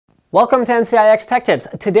Welcome to NCIX Tech Tips.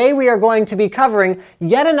 Today we are going to be covering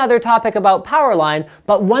yet another topic about Powerline,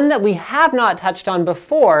 but one that we have not touched on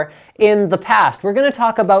before in the past. We're going to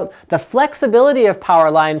talk about the flexibility of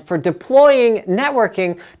Powerline for deploying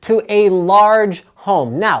networking to a large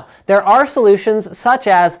home. Now, there are solutions such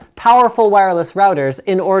as powerful wireless routers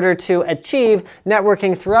in order to achieve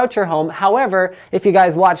networking throughout your home. However, if you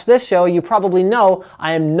guys watch this show, you probably know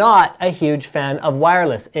I am not a huge fan of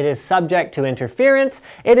wireless. It is subject to interference,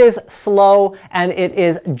 it is slow, and it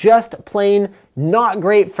is just plain not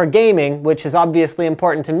great for gaming, which is obviously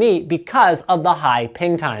important to me because of the high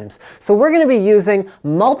ping times. So we're going to be using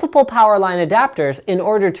multiple Powerline adapters in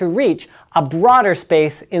order to reach a broader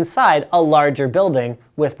space inside a larger building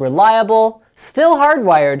with reliable, still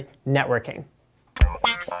hardwired networking.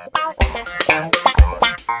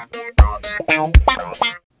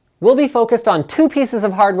 We'll be focused on two pieces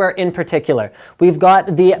of hardware in particular. We've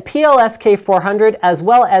got the PLSK400 as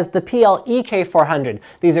well as the PLEK400.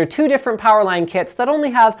 These are two different Powerline kits that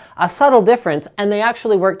only have a subtle difference, and they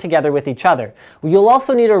actually work together with each other. You'll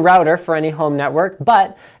also need a router for any home network,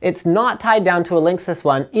 but it's not tied down to a Linksys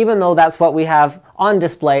one, even though that's what we have on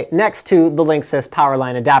display next to the Linksys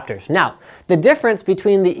Powerline adapters. Now, the difference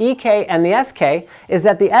between the EK and the SK is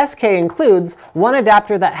that the SK includes one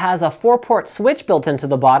adapter that has a 4-port switch built into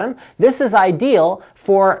the bottom. This is ideal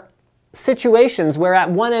for situations where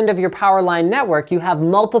at one end of your Powerline network you have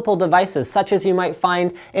multiple devices, such as you might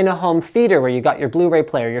find in a home theater where you got your Blu-ray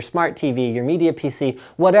player, your smart TV, your media PC,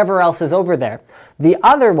 whatever else is over there. The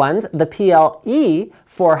other ones, the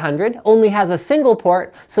PLE400, only has a single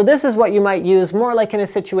port, so this is what you might use more like in a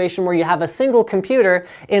situation where you have a single computer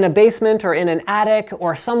in a basement or in an attic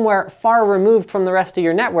or somewhere far removed from the rest of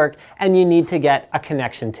your network and you need to get a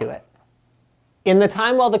connection to it. In the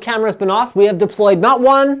time while the camera's been off, we have deployed not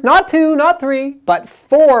one, not two, not three, but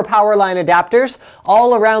 4 Powerline adapters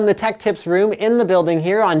all around the Tech Tips room in the building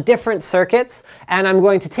here on different circuits, and I'm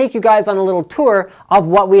going to take you guys on a little tour of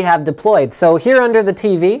what we have deployed. So here under the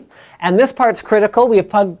TV, and this part's critical, we have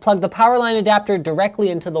plugged the Powerline adapter directly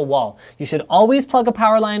into the wall. You should always plug a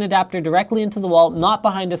Powerline adapter directly into the wall, not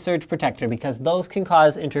behind a surge protector, because those can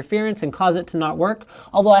cause interference and cause it to not work,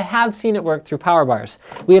 although I have seen it work through power bars.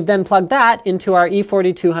 We have then plugged that into our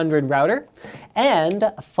E4200 router,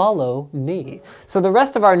 and follow me. So the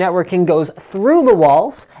rest of our networking goes through the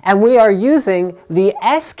walls, and we are using the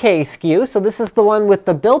SK SKU, so this is the one with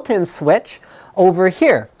the built-in switch, over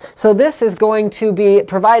here. So this is going to be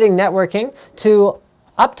providing networking to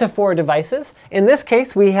up to 4 devices. In this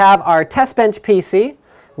case, we have our test bench PC,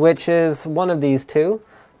 which is one of these two,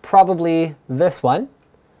 probably this one.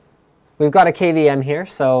 We've got a KVM here,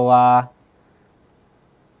 so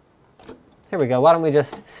here we go. Why don't we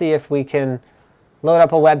just see if we can load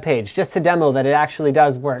up a web page just to demo that it actually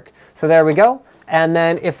does work. So there we go. And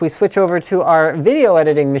then if we switch over to our video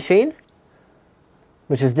editing machine,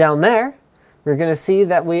 which is down there, we're going to see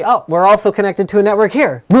that we're also connected to a network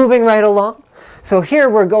here, moving right along. So here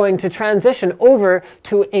we're going to transition over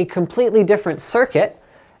to a completely different circuit,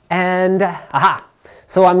 and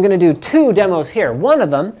so I'm going to do 2 demos here. One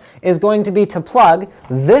of them is going to be to plug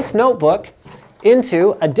this notebook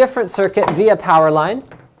into a different circuit via Powerline,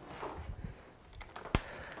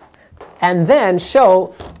 and then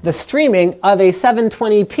show the streaming of a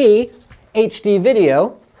 720p HD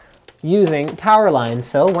video using Powerline.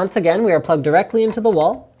 So once again, we are plugged directly into the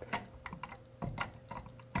wall.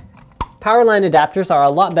 Powerline adapters are a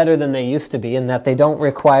lot better than they used to be in that they don't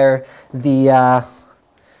require the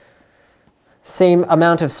same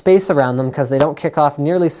amount of space around them because they don't kick off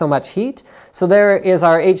nearly so much heat. So there is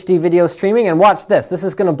our HD video streaming, and watch this. This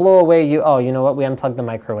is going to blow away you. Oh, you know what? We unplugged the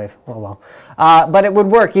microwave. Oh well. But it would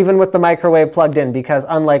work even with the microwave plugged in because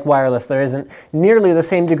unlike wireless, there isn't nearly the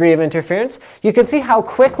same degree of interference. You can see how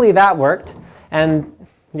quickly that worked. And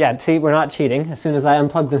yeah, see, we're not cheating. As soon as I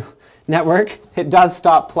unplug the network, it does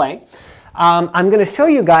stop playing. I'm going to show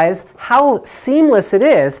you guys how seamless it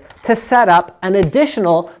is to set up an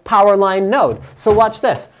additional Powerline node. So watch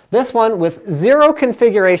this. This one with 0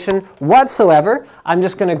 configuration whatsoever. I'm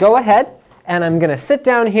just going to go ahead and I'm going to sit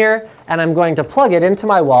down here and I'm going to plug it into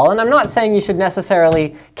my wall. And I'm not saying you should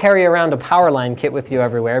necessarily carry around a Powerline kit with you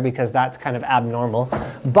everywhere because that's kind of abnormal.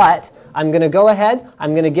 But I'm going to go ahead,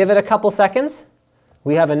 I'm going to give it a couple seconds.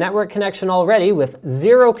 We have a network connection already with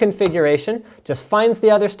 0 configuration, just finds the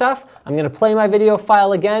other stuff. I'm going to play my video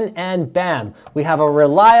file again, and bam, we have a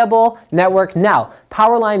reliable network. Now,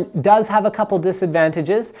 Powerline does have a couple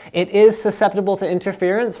disadvantages. It is susceptible to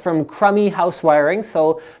interference from crummy house wiring,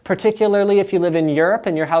 so particularly if you live in Europe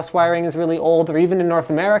and your house wiring is really old, or even in North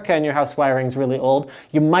America and your house wiring is really old,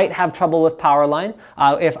 you might have trouble with Powerline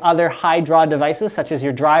if other high draw devices such as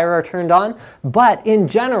your dryer are turned on. But in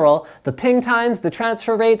general, the ping times, the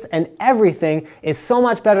transfer rates, and everything is so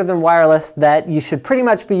much better than wireless that you should pretty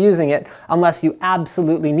much be using it unless you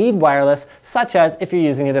absolutely need wireless, such as if you're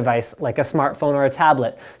using a device like a smartphone or a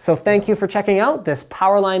tablet. So thank you for checking out this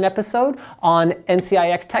Powerline episode on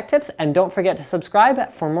NCIX Tech Tips, and don't forget to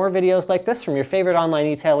subscribe for more videos like this from your favorite online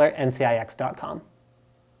retailer, NCIX.com.